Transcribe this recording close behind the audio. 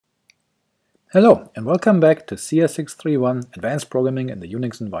Hello, and welcome back to CS631 Advanced Programming in the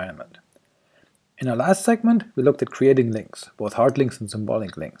Unix Environment. In our last segment, we looked at creating links, both hard links and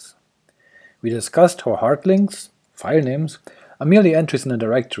symbolic links. We discussed how hard links, file names, are merely entries in a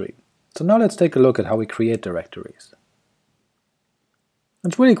directory, so now let's take a look at how we create directories.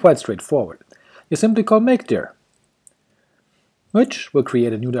 It's really quite straightforward. You simply call mkdir, which will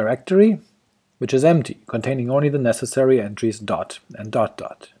create a new directory, which is empty, containing only the necessary entries dot and dot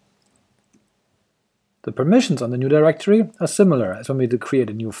dot. The permissions on the new directory are similar as when we create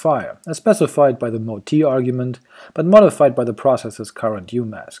a new file, as specified by the mode t argument, but modified by the process's current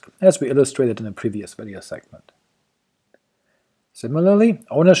umask, as we illustrated in a previous video segment. Similarly,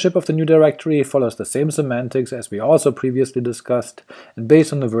 ownership of the new directory follows the same semantics as we also previously discussed, and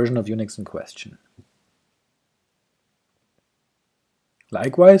based on the version of Unix in question.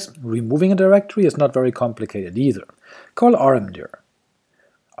 Likewise, removing a directory is not very complicated either. Call rmdir.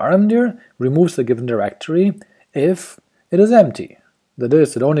 rmdir removes the given directory if it is empty, that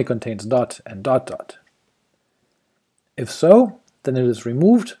is, it only contains dot and dot dot. If so, then it is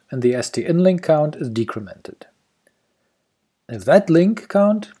removed and the st_in link count is decremented. If that link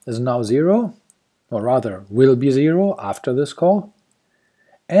count is now 0, or rather will be 0 after this call,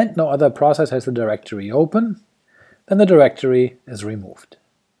 and no other process has the directory open, then the directory is removed.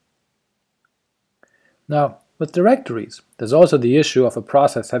 Now, with directories, there's also the issue of a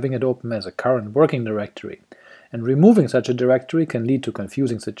process having it open as a current working directory, and removing such a directory can lead to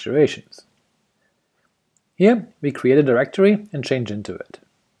confusing situations. Here, we create a directory and change into it.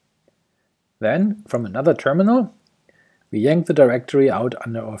 Then, from another terminal, we yank the directory out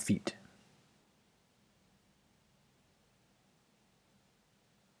under our feet,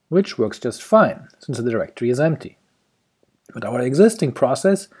 which works just fine, since the directory is empty. But our existing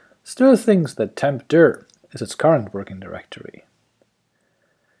process still thinks that tempdir is its current working directory.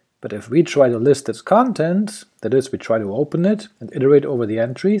 But if we try to list its contents, that is, we try to open it and iterate over the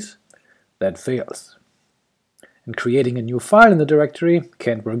entries, that fails. And creating a new file in the directory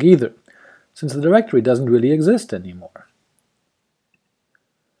can't work either, since the directory doesn't really exist anymore.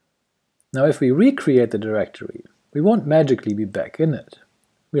 Now if we recreate the directory, we won't magically be back in it.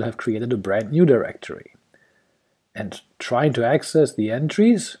 We'll have created a brand new directory. And trying to access the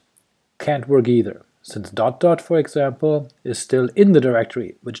entries can't work either, since dot dot, for example, is still in the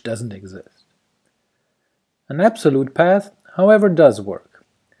directory, which doesn't exist. An absolute path, however, does work,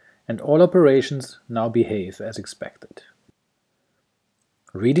 and all operations now behave as expected.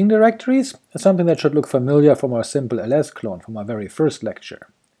 Reading directories is something that should look familiar from our simple ls clone from our very first lecture.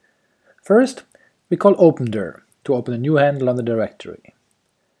 First, we call opendir to open a new handle on the directory.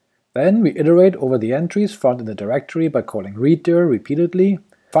 Then we iterate over the entries found in the directory by calling readdir repeatedly,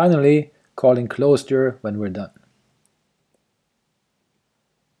 finally calling closedir when we're done.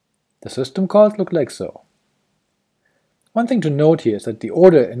 The system calls look like so. One thing to note here is that the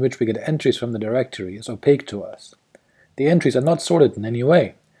order in which we get entries from the directory is opaque to us. The entries are not sorted in any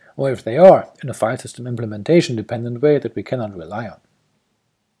way, or if they are, in a file system implementation dependent way that we cannot rely on.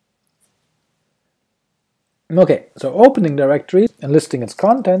 Okay, so opening directories and listing its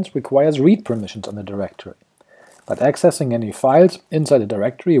contents requires read permissions on the directory. But accessing any files inside the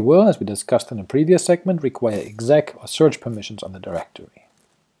directory will, as we discussed in a previous segment, require exec or search permissions on the directory.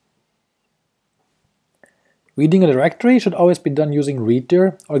 Reading a directory should always be done using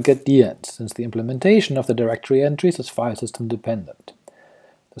readdir or getcwd, since the implementation of the directory entries is file system dependent.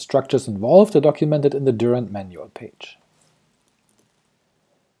 The structures involved are documented in the dir and manual page.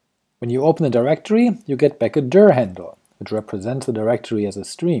 When you open a directory, you get back a dir handle, which represents the directory as a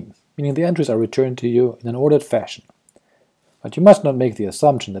stream, meaning the entries are returned to you in an ordered fashion. But you must not make the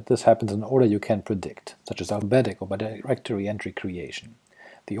assumption that this happens in an order you can predict, such as alphabetic or by directory entry creation.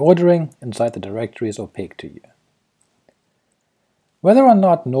 The ordering inside the directory is opaque to you. Whether or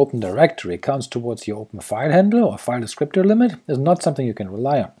not an open directory counts towards your open file handle or file descriptor limit is not something you can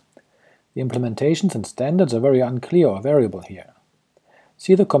rely on. The implementations and standards are very unclear or variable here.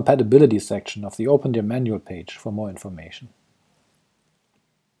 See the compatibility section of the opendir manual page for more information.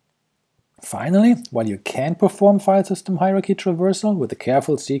 Finally, while you can perform file system hierarchy traversal with a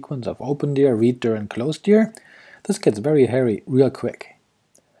careful sequence of opendir, readdir, and closedir, this gets very hairy real quick.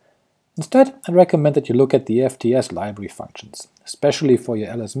 Instead, I'd recommend that you look at the FTS library functions, especially for your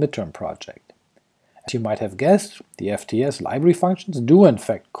LS midterm project. As you might have guessed, the FTS library functions do in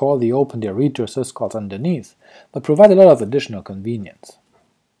fact call the opendir, readdir syscalls underneath, but provide a lot of additional convenience.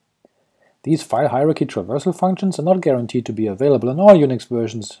 These file hierarchy traversal functions are not guaranteed to be available on all Unix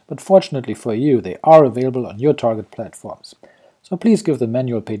versions, but fortunately for you they are available on your target platforms, so please give the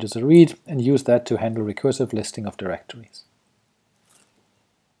manual pages a read and use that to handle recursive listing of directories.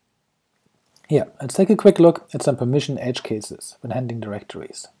 Yeah, let's take a quick look at some permission edge cases when handling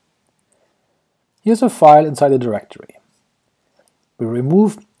directories. Here's a file inside the directory. We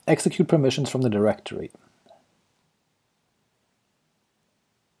remove execute permissions from the directory,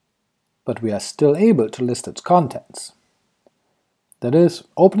 but we are still able to list its contents. That is,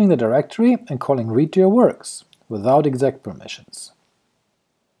 opening the directory and calling rmdir works, without exec permissions.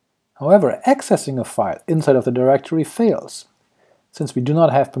 However, accessing a file inside of the directory fails, since we do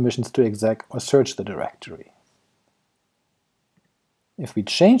not have permissions to exec or search the directory. If we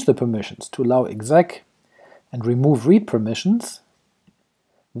change the permissions to allow exec and remove read permissions,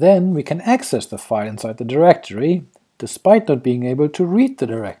 then we can access the file inside the directory, despite not being able to read the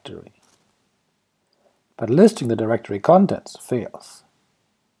directory. But listing the directory contents fails.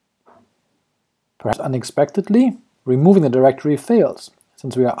 Perhaps unexpectedly, removing the directory fails,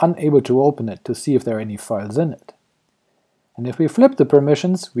 since we are unable to open it to see if there are any files in it. And if we flip the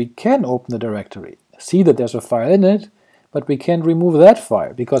permissions, we can open the directory, see that there's a file in it, but we can't remove that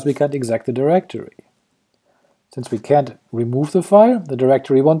file because we can't exec the directory. Since we can't remove the file, the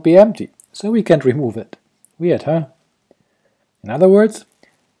directory won't be empty, so we can't remove it. Weird, huh? In other words,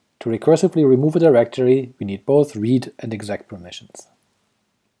 to recursively remove a directory, we need both read and exec permissions.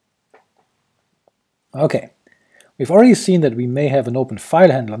 Okay, we've already seen that we may have an open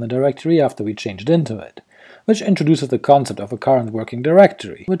file handle on the directory after we changed into it, which introduces the concept of a current working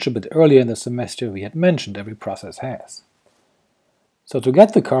directory, which a bit earlier in the semester we had mentioned every process has. So to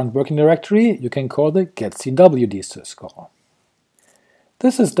get the current working directory, you can call the getcwd syscall.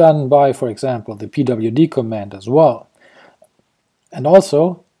 This is done by, for example, the pwd command as well, and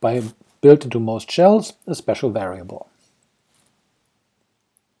also by built into most shells a special variable.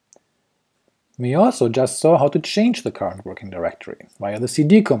 We also just saw how to change the current working directory via the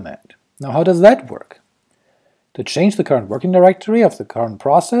cd command. Now how does that work? To change the current working directory of the current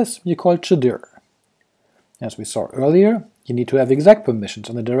process, you call chdir. As we saw earlier, you need to have exec permissions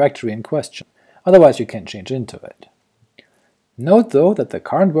on the directory in question, otherwise you can't change into it. Note though that the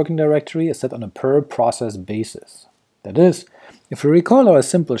current working directory is set on a per process basis. That is, if we recall our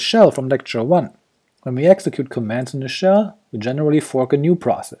simple shell from lecture 1, when we execute commands in a shell, we generally fork a new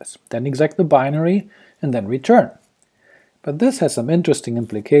process, then exec the binary, and then return. But this has some interesting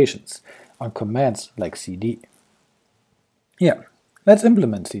implications on commands like cd. Yeah, let's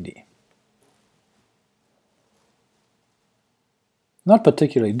implement cd. Not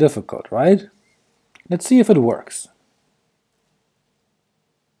particularly difficult, right? Let's see if it works.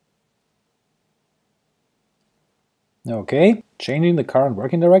 Okay, changing the current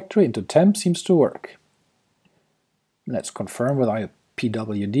working directory into temp seems to work. Let's confirm with our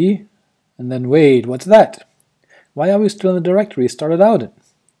pwd, and then wait, what's that? Why are we still in the directory we started out in?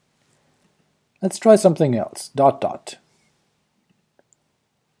 Let's try something else, ...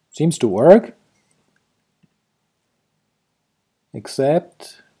 Seems to work,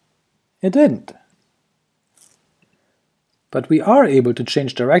 except it didn't. But we are able to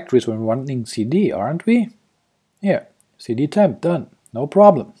change directories when running cd, aren't we? Here, cd temp, done, no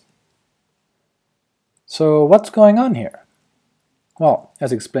problem. So what's going on here? Well,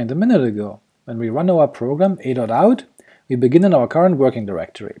 as explained a minute ago, when we run our program a.out, we begin in our current working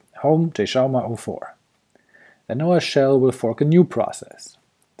directory, home jschauma04. Then our shell will fork a new process.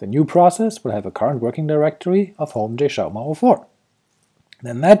 The new process will have a current working directory of home jschauma04.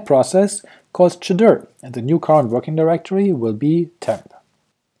 Then that process calls chdir, and the new current working directory will be temp.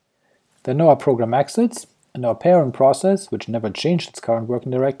 Then our program exits, and our parent process, which never changed its current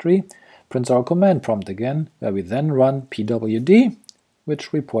working directory, prints our command prompt again, where we then run pwd,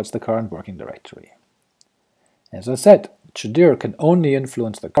 which reports the current working directory. As I said, chdir can only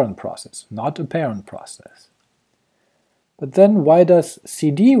influence the current process, not a parent process. But then why does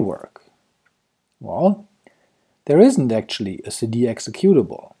cd work? Well, there isn't actually a cd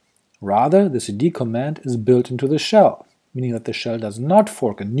executable. Rather, the cd command is built into the shell, meaning that the shell does not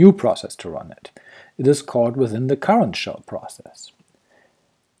fork a new process to run it. It is called within the current shell process.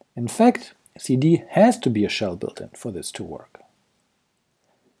 In fact, cd has to be a shell built-in for this to work.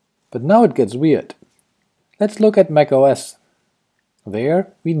 But now it gets weird. Let's look at macOS.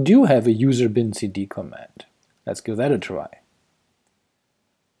 There, we do have a user bin cd command. Let's give that a try.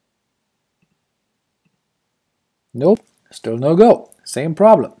 Nope, still no go, same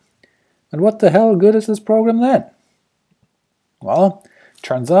problem. And what the hell good is this program then? Well,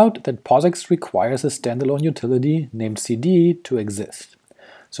 turns out that POSIX requires a standalone utility named cd to exist.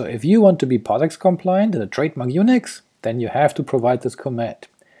 So if you want to be POSIX compliant in a trademark UNIX, then you have to provide this command,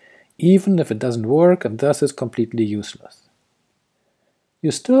 even if it doesn't work and thus is completely useless. You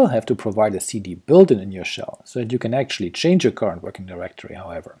still have to provide a cd built-in in your shell, so that you can actually change your current working directory,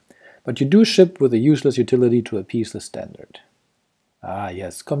 however, but you do ship with a useless utility to appease the standard. Ah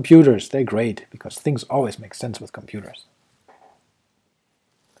yes, computers, they're great, because things always make sense with computers.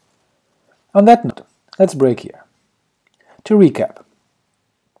 On that note, let's break here. To recap,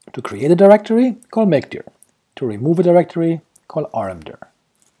 to create a directory, call mkdir. To remove a directory, call rmdir.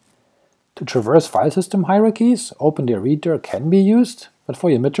 To traverse file system hierarchies, opendir readdir can be used, but for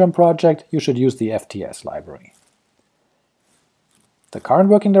your midterm project you should use the FTS library. The current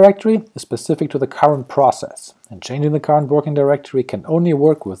working directory is specific to the current process, and changing the current working directory can only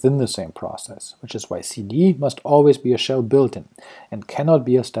work within the same process, which is why cd must always be a shell built-in, and cannot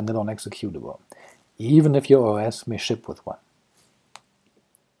be a standalone executable, even if your OS may ship with one.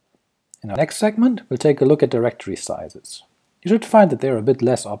 In our next segment, we'll take a look at directory sizes. You should find that they are a bit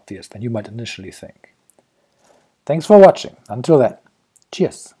less obvious than you might initially think. Thanks for watching. Until then,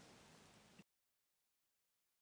 cheers!